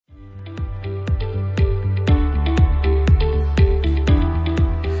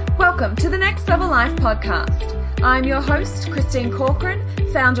Welcome to the Next Level Life podcast. I'm your host, Christine Corcoran,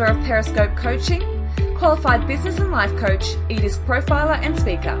 founder of Periscope Coaching, qualified business and life coach, eDisc profiler and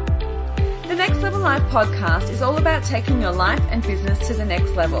speaker. The Next Level Life podcast is all about taking your life and business to the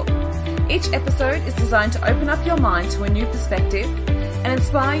next level. Each episode is designed to open up your mind to a new perspective and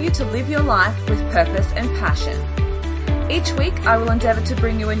inspire you to live your life with purpose and passion. Each week, I will endeavour to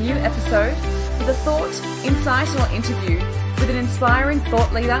bring you a new episode with a thought, insight or interview with an inspiring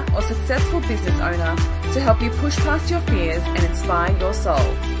thought leader or successful business owner to help you push past your fears and inspire your soul.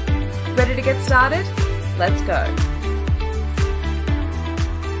 Ready to get started? Let's go.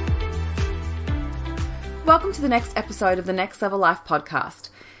 Welcome to the next episode of the Next Level Life podcast.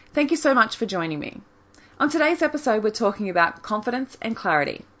 Thank you so much for joining me. On today's episode, we're talking about confidence and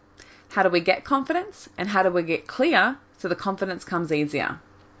clarity. How do we get confidence and how do we get clear so the confidence comes easier?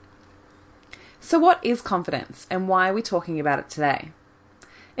 So what is confidence and why are we talking about it today?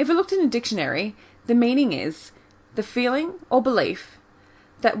 If we looked in a dictionary, the meaning is the feeling or belief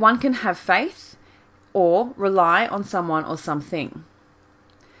that one can have faith or rely on someone or something.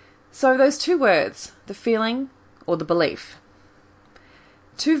 So those two words, the feeling or the belief,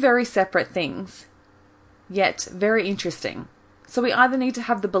 two very separate things, yet very interesting. So we either need to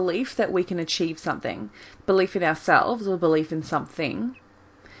have the belief that we can achieve something, belief in ourselves or belief in something,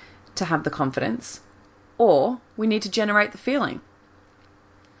 to have the confidence, or we need to generate the feeling.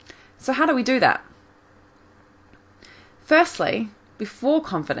 So how do we do that? Firstly, before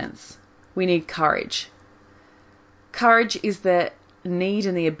confidence, we need courage. Courage is the need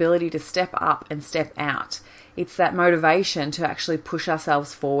and the ability to step up and step out. It's that motivation to actually push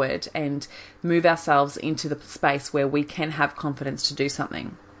ourselves forward and move ourselves into the space where we can have confidence to do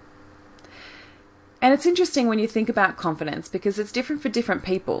something. And it's interesting when you think about confidence because it's different for different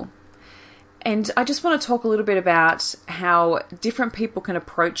people. And I just want to talk a little bit about how different people can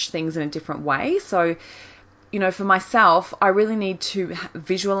approach things in a different way. So, for myself, I really need to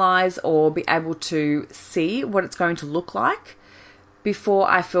visualize or be able to see what it's going to look like before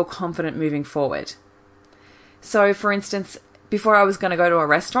I feel confident moving forward. So, for instance, before I was going to go to a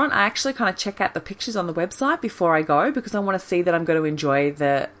restaurant, I actually kind of check out the pictures on the website before I go because I want to see that I'm going to enjoy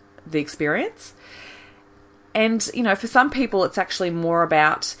the experience. And, for some people, it's actually more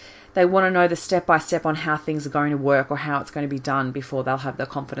about they want to know the step-by-step on how things are going to work or how it's going to be done before they'll have the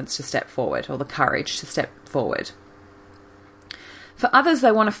confidence to step forward or the courage to step forward. For others,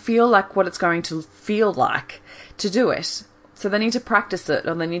 they want to feel like what it's going to feel like to do it. So they need to practice it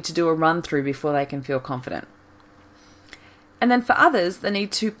or they need to do a run-through before they can feel confident. And then for others, they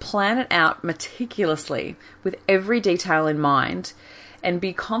need to plan it out meticulously with every detail in mind and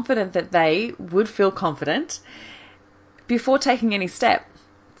be confident that they would feel confident before taking any step.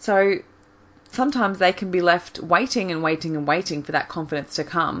 So sometimes they can be left waiting and waiting and waiting for that confidence to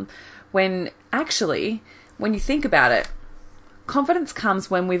come when actually, when you think about it, confidence comes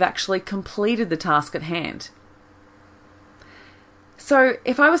when we've actually completed the task at hand. So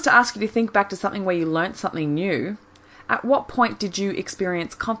if I was to ask you to think back to something where you learnt something new, at what point did you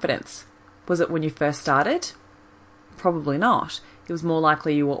experience confidence? Was it when you first started? Probably not. It was more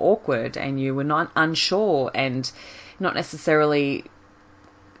likely you were awkward and you were not unsure and not necessarily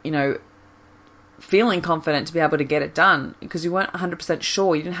feeling confident to be able to get it done because you weren't 100%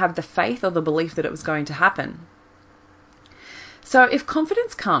 sure. You didn't have the faith or the belief that it was going to happen. So if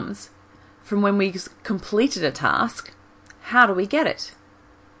confidence comes from when we completed a task, how do we get it?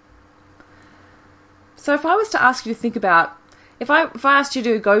 So if I was to ask you to think about, if I asked you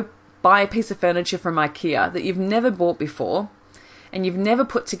to go buy a piece of furniture from IKEA that you've never bought before and you've never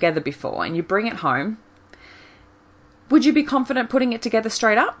put together before and you bring it home, would you be confident putting it together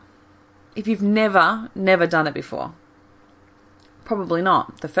straight up? If you've never done it before? Probably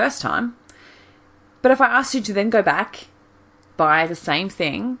not the first time. But if I asked you to then go back, buy the same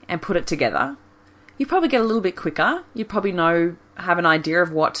thing and put it together, you'd probably get a little bit quicker. You'd probably have an idea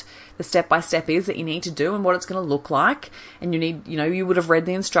of what the step-by-step is that you need to do and what it's going to look like. And you would have read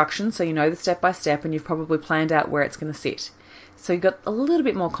the instructions, so you know the step-by-step and you've probably planned out where it's going to sit. So you've got a little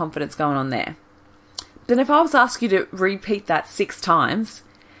bit more confidence going on there. Then if I was to ask you to repeat that 6 times,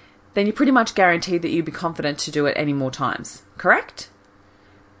 then you're pretty much guaranteed that you'd be confident to do it any more times. Correct?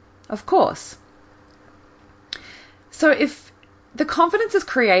 Of course. So if the confidence is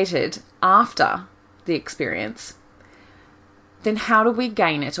created after the experience, then how do we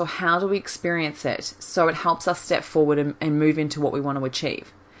gain it or how do we experience it so it helps us step forward and move into what we want to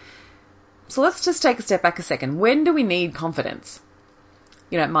achieve? So let's just take a step back a second. When do we need confidence?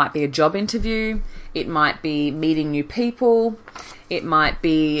 It might be a job interview, it might be meeting new people, it might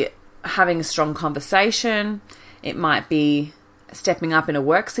be having a strong conversation, it might be stepping up in a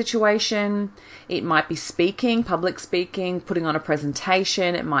work situation. It might be speaking, public speaking, putting on a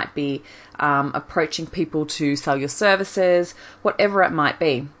presentation. It might be approaching people to sell your services, whatever it might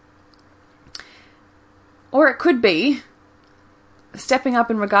be. Or it could be stepping up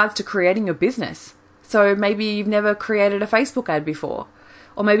in regards to creating your business. So maybe you've never created a Facebook ad before,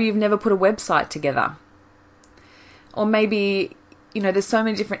 or maybe you've never put a website together. Or maybe, there's so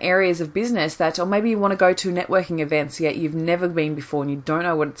many different areas of business or maybe you want to go to networking events yet you've never been before and you don't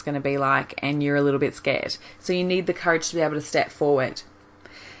know what it's going to be like and you're a little bit scared. So you need the courage to be able to step forward.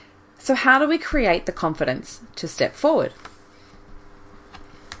 So how do we create the confidence to step forward?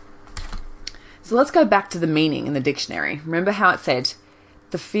 So let's go back to the meaning in the dictionary. Remember how it said,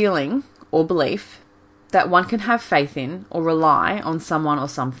 the feeling or belief that one can have faith in or rely on someone or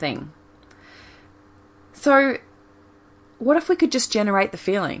something. So what if we could just generate the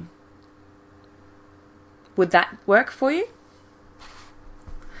feeling? Would that work for you?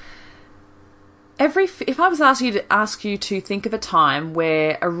 If I was ask you to think of a time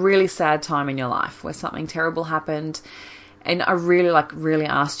where a really sad time in your life, where something terrible happened, and I really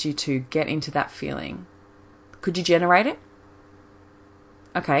asked you to get into that feeling, could you generate it?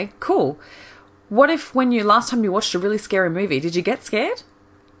 Okay, cool. What if last time you watched a really scary movie, did you get scared?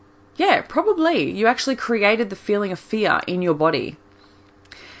 Yeah, probably. You actually created the feeling of fear in your body.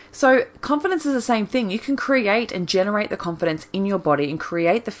 So confidence is the same thing. You can create and generate the confidence in your body and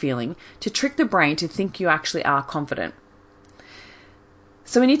create the feeling to trick the brain to think you actually are confident.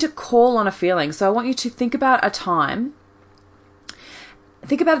 So we need to call on a feeling. So I want you to think about a time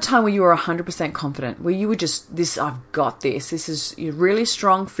where you were 100% confident, where you were just, I've got this. This is a really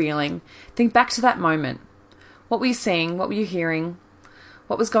strong feeling. Think back to that moment. What were you seeing? What were you hearing?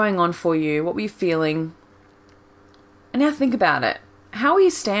 What was going on for you? What were you feeling? And now think about it. How were you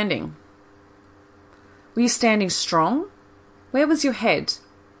standing? Were you standing strong? Where was your head?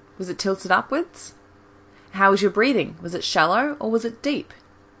 Was it tilted upwards? How was your breathing? Was it shallow or was it deep?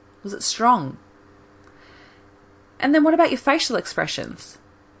 Was it strong? And then what about your facial expressions?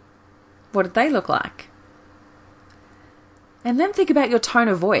 What did they look like? And then think about your tone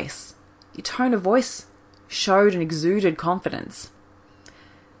of voice. Your tone of voice showed and exuded confidence.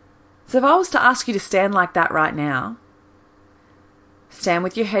 So if I was to ask you to stand like that right now, stand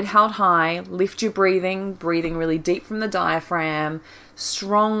with your head held high, lift your breathing really deep from the diaphragm,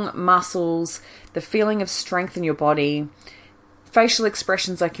 strong muscles, the feeling of strength in your body, facial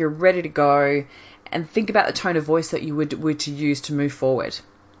expressions like you're ready to go, and think about the tone of voice that you would to use to move forward.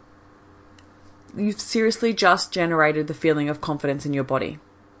 You've seriously just generated the feeling of confidence in your body.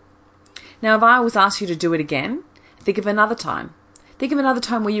 Now, if I was asked you to do it again, think of another time. Think of another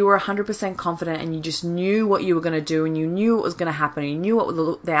time where you were 100% confident and you just knew what you were going to do and you knew what was going to happen and you knew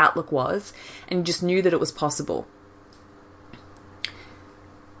what the outlook was and you just knew that it was possible.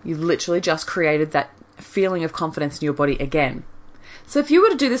 You've literally just created that feeling of confidence in your body again. So if you were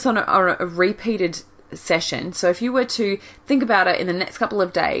to do this on a repeated session, so if you were to think about it in the next couple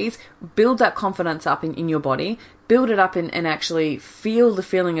of days, build that confidence up in your body, build it up and actually feel the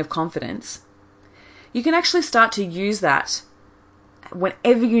feeling of confidence, you can actually start to use that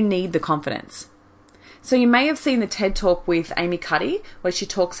whenever you need the confidence. So you may have seen the TED Talk with Amy Cuddy, where she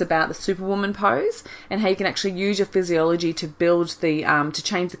talks about the Superwoman pose and how you can actually use your physiology to build to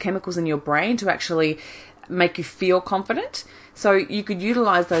change the chemicals in your brain to actually make you feel confident. So you could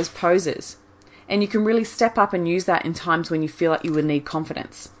utilize those poses and you can really step up and use that in times when you feel like you would need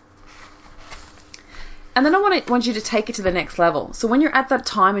confidence. And then I want you to take it to the next level. So when you're at that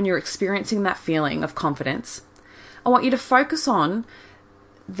time and you're experiencing that feeling of confidence, I want you to focus on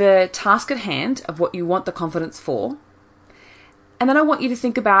the task at hand of what you want the confidence for. And then I want you to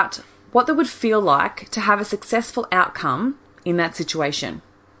think about what that would feel like to have a successful outcome in that situation.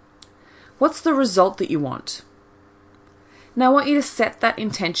 What's the result that you want? Now I want you to set that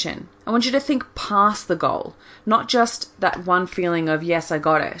intention. I want you to think past the goal, not just that one feeling of, yes, I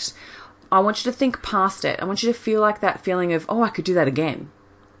got it. I want you to think past it. I want you to feel like that feeling of, oh, I could do that again.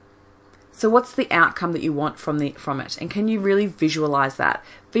 So what's the outcome that you want from it? And can you really visualize that?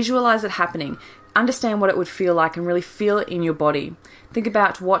 Visualize it happening. Understand what it would feel like and really feel it in your body. Think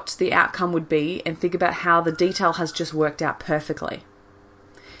about what the outcome would be and think about how the detail has just worked out perfectly.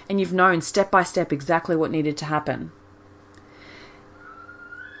 And you've known step by step exactly what needed to happen.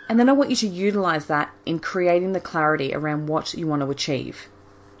 And then I want you to utilize that in creating the clarity around what you want to achieve.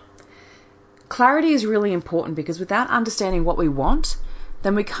 Clarity is really important because without understanding what we want,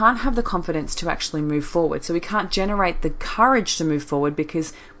 then we can't have the confidence to actually move forward. So we can't generate the courage to move forward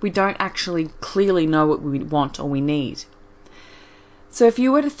because we don't actually clearly know what we want or we need. So if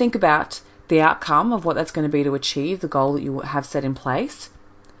you were to think about the outcome of what that's going to be to achieve the goal that you have set in place.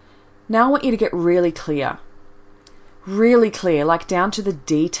 Now I want you to get really clear, like down to the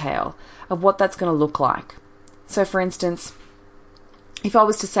detail of what that's going to look like. So for instance, if I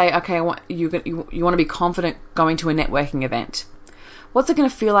was to say, okay, you want to be confident going to a networking event, what's it going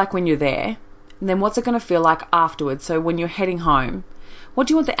to feel like when you're there? And then what's it going to feel like afterwards? So when you're heading home, what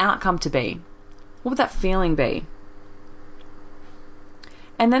do you want the outcome to be? What would that feeling be?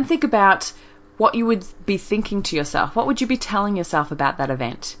 And then think about what you would be thinking to yourself. What would you be telling yourself about that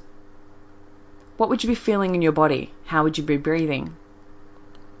event? What would you be feeling in your body? How would you be breathing?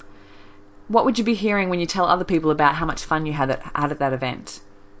 What would you be hearing when you tell other people about how much fun you had at that event?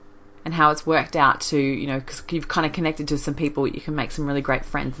 And how it's worked out to, because you've kind of connected to some people, you can make some really great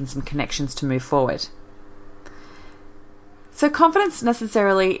friends and some connections to move forward. So confidence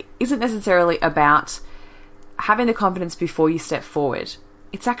isn't necessarily about having the confidence before you step forward.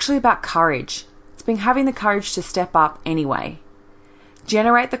 It's actually about courage. It's being having the courage to step up anyway.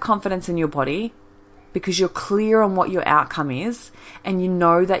 Generate the confidence in your body because you're clear on what your outcome is and you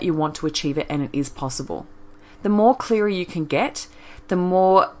know that you want to achieve it and it is possible. The more clearer you can get, the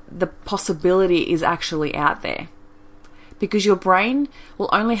more the possibility is actually out there. Because your brain will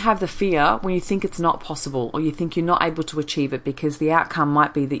only have the fear when you think it's not possible or you think you're not able to achieve it because the outcome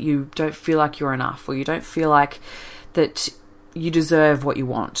might be that you don't feel like you're enough or you don't feel like that you deserve what you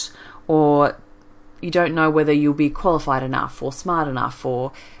want or you don't know whether you'll be qualified enough or smart enough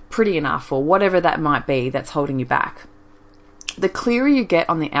or pretty enough or whatever that might be that's holding you back. The clearer you get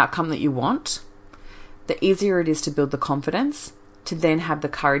on the outcome that you want, the easier it is to build the confidence to then have the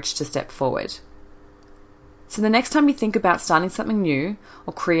courage to step forward. So the next time you think about starting something new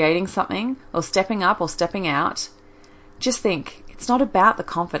or creating something or stepping up or stepping out, just think it's not about the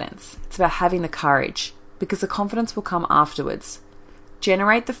confidence. It's about having the courage because the confidence will come afterwards.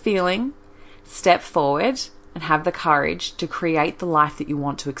 Generate the feeling, step forward and have the courage to create the life that you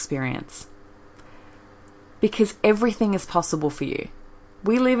want to experience. Because everything is possible for you.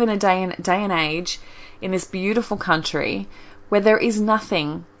 We live in a day and age in this beautiful country where there is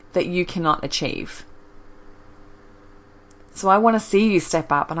nothing that you cannot achieve. So I want to see you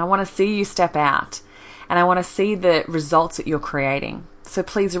step up and I want to see you step out and I want to see the results that you're creating. So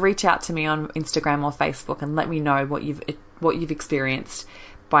please reach out to me on Instagram or Facebook and let me know what you've experienced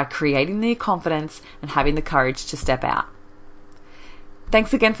by creating the confidence and having the courage to step out.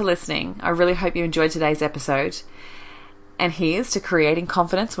 Thanks again for listening. I really hope you enjoyed today's episode. And here's to creating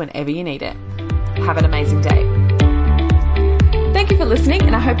confidence whenever you need it. Have an amazing day. Thank you for listening,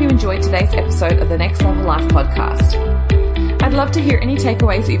 and I hope you enjoyed today's episode of the Next Level Life podcast. I'd love to hear any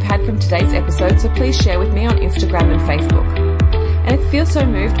takeaways that you've had from today's episode, so please share with me on Instagram and Facebook. And if you feel so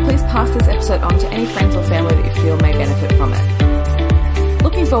moved, please pass this episode on to any friends or family that you feel may benefit from it.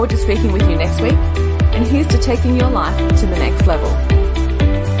 Looking forward to speaking with you next week, and here's to taking your life to the next level.